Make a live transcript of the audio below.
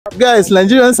Guys,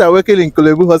 Nigerians are working in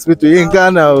Korle Hospital in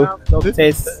Ghana.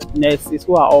 Doctors, nurses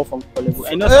who are all from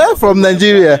Korle. And from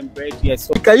Nigeria. Yes.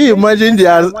 So can you imagine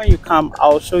when you come,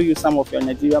 I'll show you some of your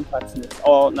Nigerian partners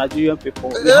or Nigerian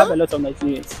people. We have a lot of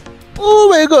Nigerians. Oh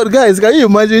my God, guys, can you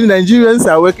imagine Nigerians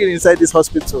are working inside this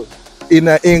hospital in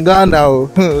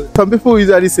Ghana? Some people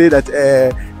usually say that,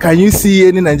 can you see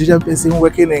any Nigerian person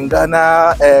working in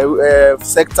Ghana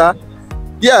sector?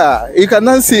 Yeah, you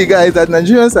cannot see, guys, that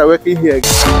Nigerians are working here.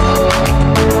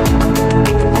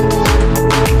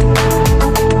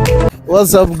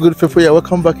 What's up, good people? Yeah,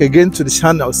 welcome back again to the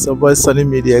channel, so boy Sunny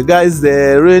Media. Guys,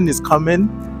 the rain is coming.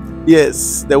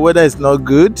 Yes, the weather is not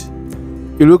good.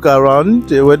 If you look around,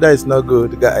 the weather is not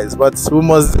good, guys, but we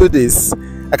must do this.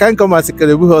 I can't come at the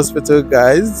Korle Hospital,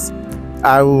 guys.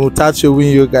 I will start showing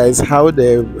you guys how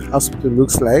the hospital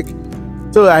looks like.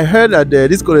 So I heard that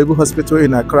this Korle Hospital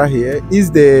in Accra here is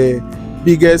the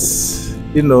biggest,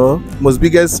 most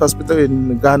biggest hospital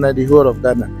in Ghana, the whole of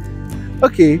Ghana.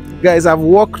 Okay, guys, I've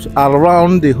walked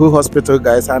around the whole hospital,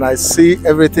 guys, and I see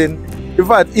everything. In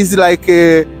fact, it's like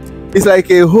a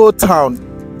whole town.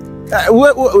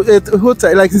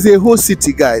 Like it's a whole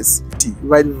city, guys.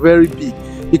 Right, very big.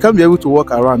 You can't be able to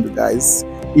walk around, guys.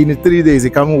 In 3 days,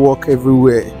 you can't walk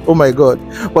everywhere. Oh my God.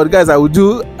 But guys, I will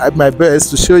do my best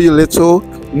to show you little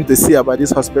you need to see about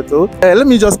this hospital. Let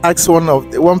me just ask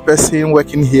one person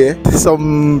working here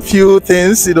some few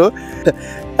things,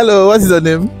 Hello, what is your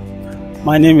name?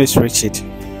 My name is Richard.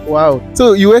 Wow.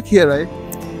 So you work here, right?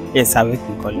 Yes, I work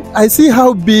in Korle. I see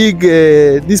how big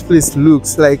this place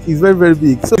looks. Like it's very, very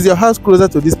big. So is your house closer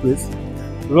to this place?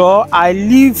 Well, I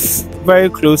live very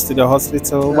close to the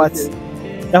hospital, but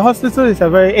the hospital is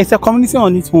it's a community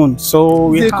on its own.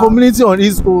 So it's a community on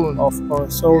its own. Of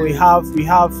course. So we have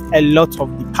a lot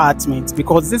of departments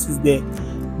because this is the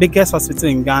biggest hospital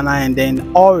in Ghana, and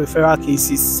then all referral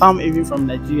cases, some even from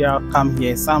Nigeria come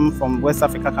here, some from West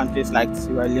Africa countries like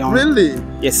Sierra Leone. Really?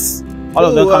 Yes. All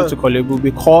of them come to Korle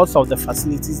because of the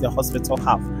facilities the hospital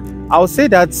have. I would say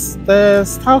that the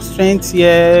staff strength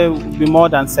here will be more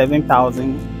than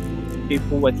 7,000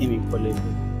 people working in Korle.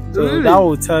 So really? That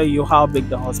will tell you how big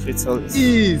the hospital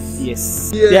is.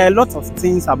 Yes. Yeah. There are a lot of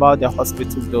things about the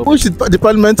hospital though. Which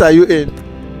department are you in?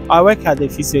 I work at the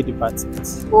physio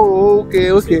department. Oh, okay.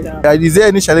 Is there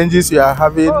any challenges you are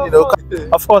having?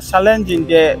 Of course, challenging.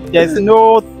 There's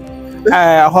no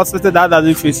hospital that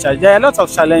doesn't face challenge. There are a lot of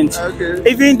challenges.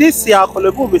 Okay. Even this year,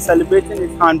 Korle will be celebrating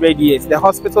its 100 years. The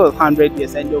hospital is 100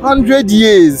 years. 100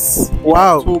 years?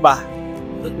 Wow. October.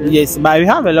 Okay. Yes, but we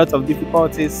have a lot of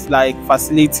difficulties like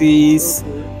facilities,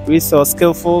 resource,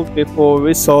 skillful people,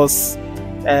 resource,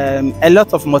 a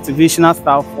lot of motivational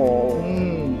stuff for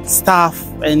staff,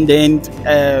 and then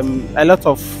a lot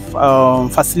of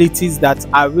facilities that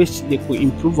I wish they could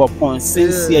improve upon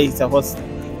since here is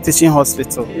a teaching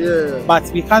hospital. Yeah. But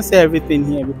we can't say everything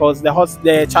here because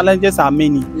the challenges are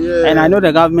many. Yeah. And I know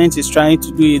the government is trying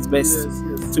to do its best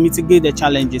to mitigate the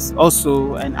challenges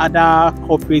also, and other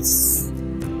corporate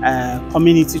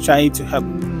community trying to help.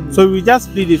 So we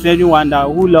just plead with anyone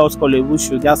who loves Korle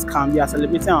should just come. We are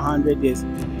celebrating 100 days.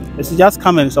 They should just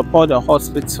come and support the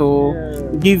hospital,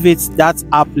 give it that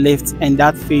uplift and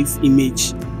that face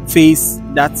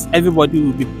that everybody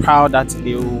will be proud that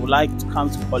they would like to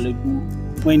come to Korle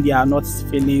when they are not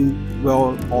feeling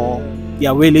well, or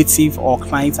their relative or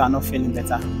clients are not feeling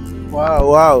better.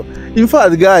 Wow. In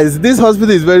fact, guys, this hospital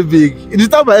is very big. The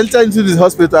time I entered into this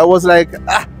hospital, I was like,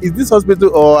 is this hospital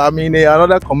or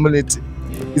another community?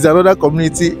 It's another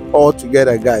community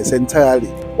altogether, guys, entirely.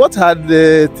 What are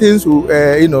the things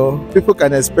people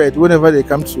can expect whenever they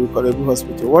come to Korle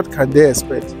Hospital? What can they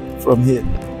expect from here?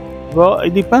 Well,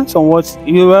 it depends on what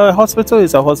a hospital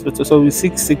is a hospital, so we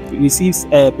receives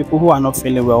people who are not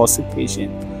feeling well or sick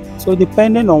patients. So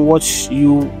depending on what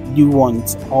you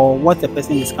want or what the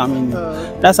person is coming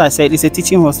in, that's why I said it's a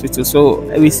teaching hospital. So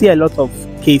we see a lot of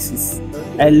cases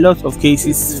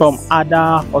from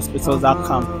other hospitals that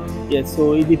come. Yes,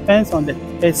 so it depends on the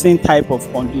person type of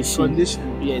condition.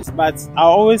 Yes, but I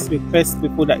always request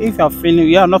people that if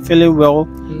you are not feeling well,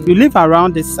 you live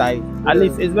around this side. At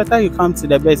least it's better you come to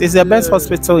the best. It's the best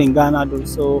hospital in Ghana though,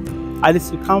 so at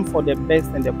least you come for the best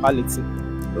and the quality.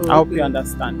 I hope you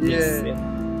understand. Yes.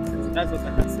 That's what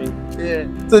I can say.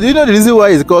 Yeah. So do you know the reason why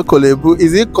it's called Korle?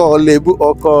 Is it Korle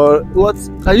or Korle? What?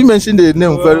 Can you mention the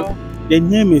name? The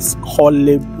name is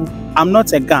Korle. I'm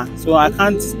not a Ghan, so I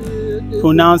can't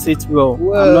pronounce it well.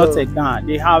 I'm not a Ghan.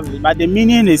 They have, but the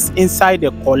meaning is inside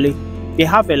the Korle. They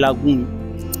have a lagoon.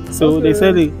 So they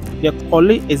say the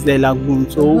Korle is the lagoon.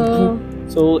 So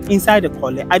So inside the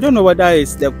korle, I don't know whether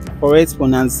it's the correct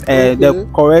pronounce, the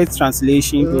correct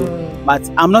translation, but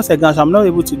I'm not a Ghanaian, so I'm not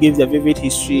able to give the vivid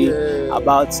history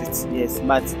about it. Yes,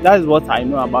 but that's what I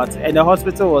know about it. And the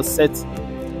hospital was set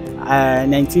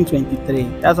 1923.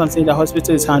 That's what I'm saying. The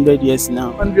hospital is 100 years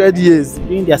now. 100 years.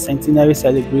 During their centenary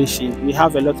celebration, we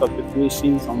have a lot of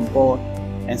preparations on board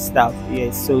and stuff.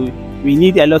 Yes, so we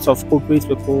need a lot of corporate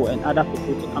people and other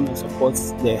people to come and support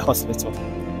the hospital.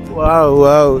 Wow,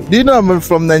 wow. Do you know I'm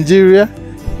from Nigeria?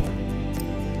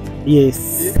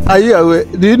 Yes. Are you aware?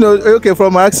 Do you know? Okay,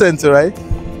 from my accent, right?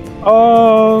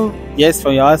 Oh, yes,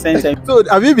 from your accent. So,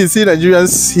 have you been seeing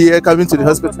Nigerians here coming to the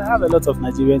hospital? I have a lot of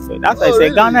Nigerians. That's why I say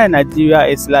Ghana and Nigeria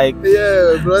is like,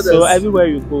 yeah, brothers. So everywhere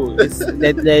you go, it's,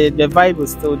 the vibe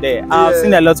is still there. I've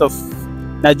seen a lot of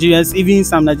Nigerians, even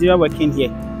some Nigerians working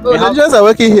here. Oh, Nigerians are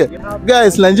working here.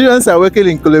 Guys, Nigerians are working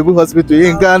in Kolebu Hospital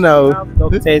in Ghana. We have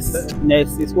doctors,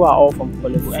 nurses who are all from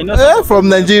Kolebu. I know from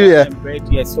Nigeria.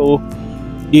 Here, so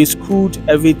they schooled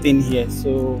everything here.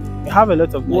 So we have a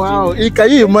lot of Nigerians. Wow, can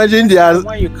you imagine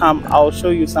when you come, I'll show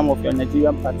you some of your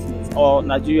Nigerian partners or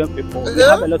Nigerian people. We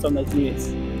have a lot of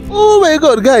Nigerians. Oh my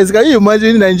God, guys, can you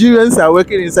imagine Nigerians are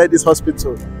working inside this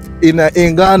hospital in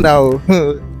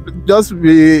Ghana? Just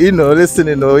be,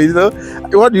 listening,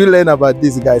 what do you learn about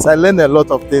these guys? I learned a lot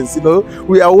of things,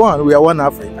 we are one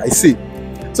Africa, I see.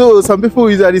 So some people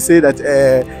usually say that,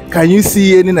 can you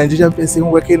see any Nigerian person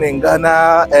working in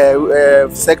Ghana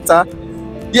sector?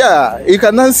 Yeah, you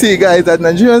cannot see, guys, that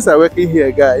Nigerians are working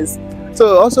here, guys.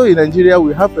 So also in Nigeria,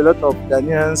 we have a lot of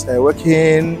Ghanaians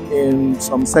working in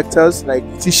some sectors like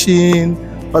teaching,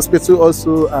 hospital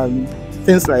also, and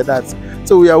things like that.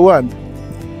 So we are one.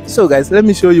 So guys, let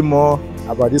me show you more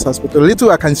about this hospital.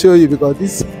 Little I can show you because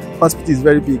this hospital is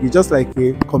very big. It's just like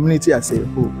a community as a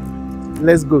whole.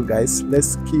 Let's go, guys.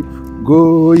 Let's keep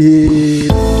going.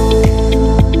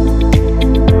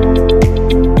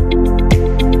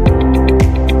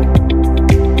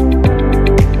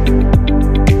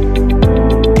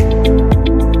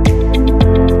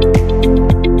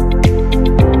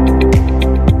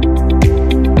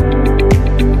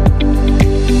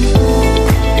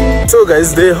 So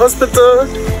guys, the hospital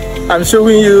I'm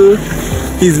showing you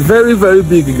is very, very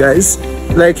big, guys.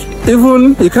 Like,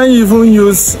 even you can't even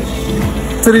use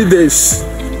 3 days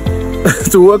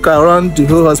to walk around the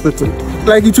whole hospital.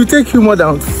 Like, it will take you more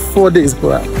than 4 days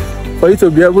for you to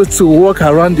be able to walk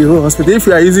around the whole hospital. If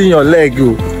you are using your leg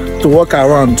to walk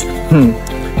around,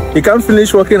 you can't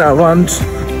finish walking around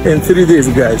in 3 days,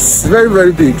 guys. Very,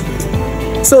 very big.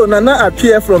 So Nana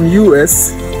Appear from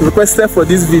US requested for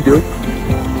this video.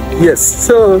 Yes,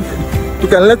 so you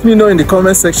can let me know in the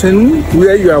comment section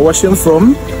where you are watching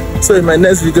from. So in my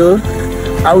next video,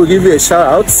 I will give you a shout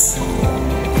out.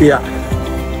 Yeah.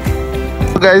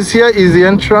 So guys, here is the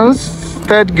entrance,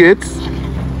 third gate.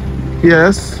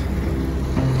 Yes,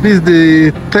 this is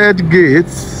the third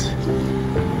gate.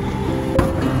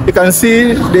 You can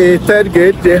see the third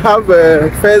gate. They have a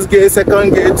first gate,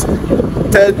 second gate,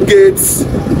 third gates.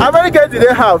 How many gates do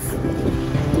they have?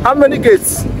 How many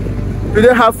gates do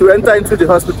they have to enter into the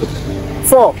hospital?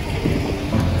 4.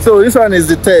 So this one is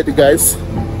the third, guys.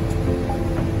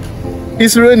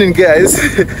 It's raining, guys.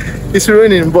 It's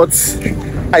raining, but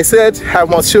I said I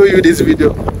must show you this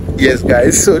video. Yes,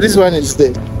 guys. So this one is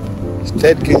the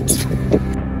third gate.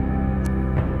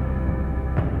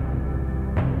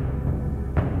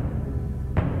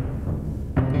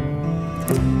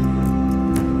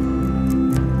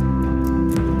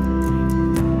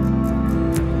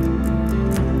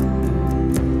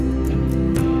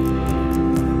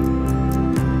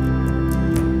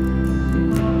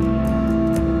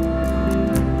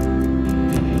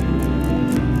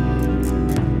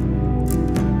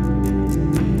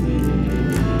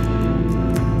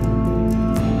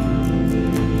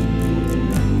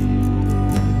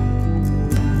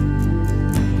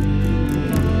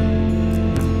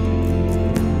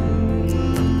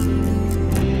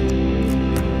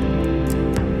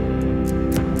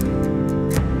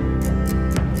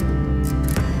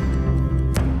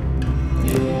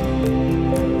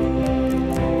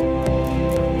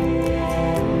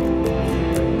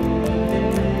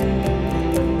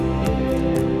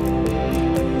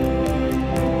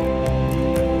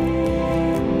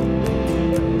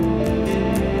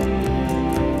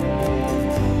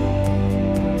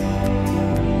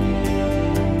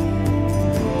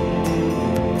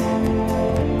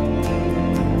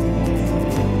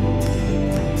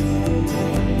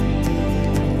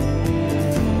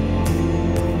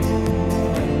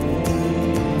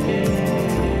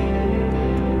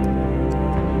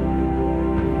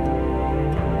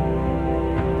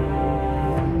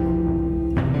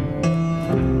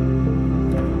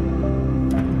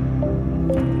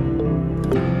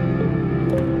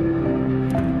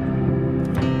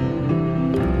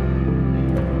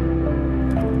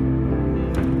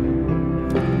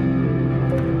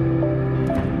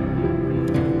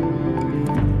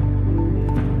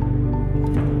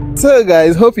 So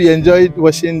guys, hope you enjoyed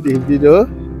watching the video.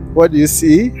 What do you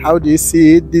see? How do you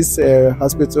see this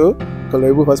hospital,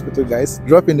 Korle Hospital, guys?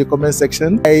 Drop in the comment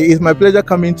section. It's my pleasure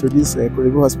coming to this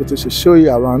Korle Hospital to show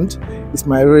you around. It's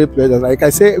my real pleasure. Like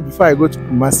I say, before I go to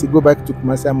Kumasi, go back to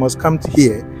Kumasi, I must come to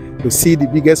here to see the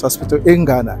biggest hospital in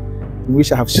Ghana, in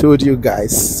which I have showed you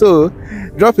guys. So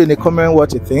drop in the comment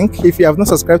what you think. If you have not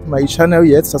subscribed to my channel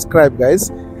yet, subscribe,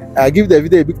 guys. Give the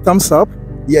video a big thumbs up.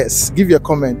 Yes, give your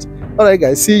comment. All right,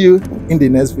 guys, see you in the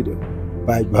next video.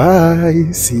 Bye bye,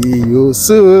 see you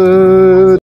soon.